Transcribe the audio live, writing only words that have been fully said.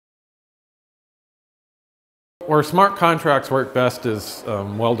where smart contracts work best is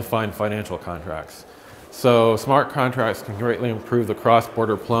well-defined financial contracts. So smart contracts can greatly improve the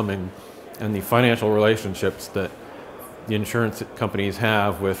cross-border plumbing and the financial relationships that the insurance companies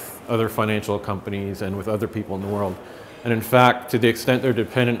have with other financial companies and with other people in the world. And in fact, to the extent they're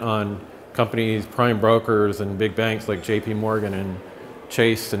dependent on companies, prime brokers, and big banks like JP Morgan and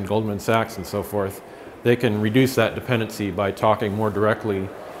Chase and Goldman Sachs and so forth, they can reduce that dependency by talking more directly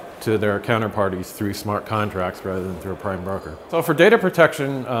to their counterparties through smart contracts rather than through a prime broker. So for data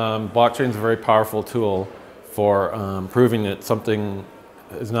protection, blockchain is a very powerful tool for proving that something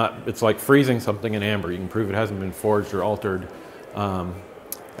is not, it's like freezing something in amber. You can prove it hasn't been forged or altered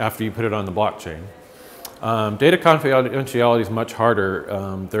after you put it on the blockchain. Data confidentiality is much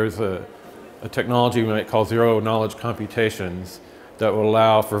harder. There's a technology we might call zero-knowledge computations that will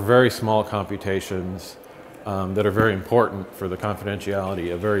allow for very small computations that are very important for the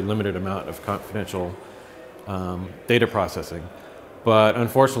confidentiality, a very limited amount of confidential data processing. But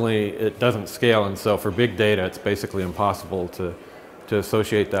unfortunately, it doesn't scale, and so for big data, it's basically impossible to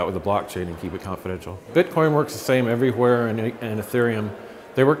associate that with a blockchain and keep it confidential. Bitcoin works the same everywhere, and Ethereum,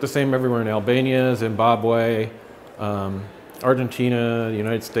 they work the same everywhere in Albania, Zimbabwe, Argentina, the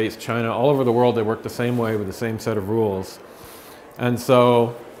United States, China, all over the world they work the same way with the same set of rules. And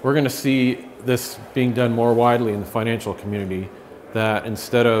so we're going to see this being done more widely in the financial community, that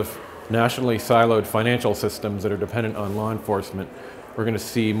instead of nationally siloed financial systems that are dependent on law enforcement, we're going to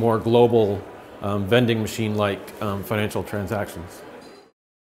see more global vending machine-like financial transactions.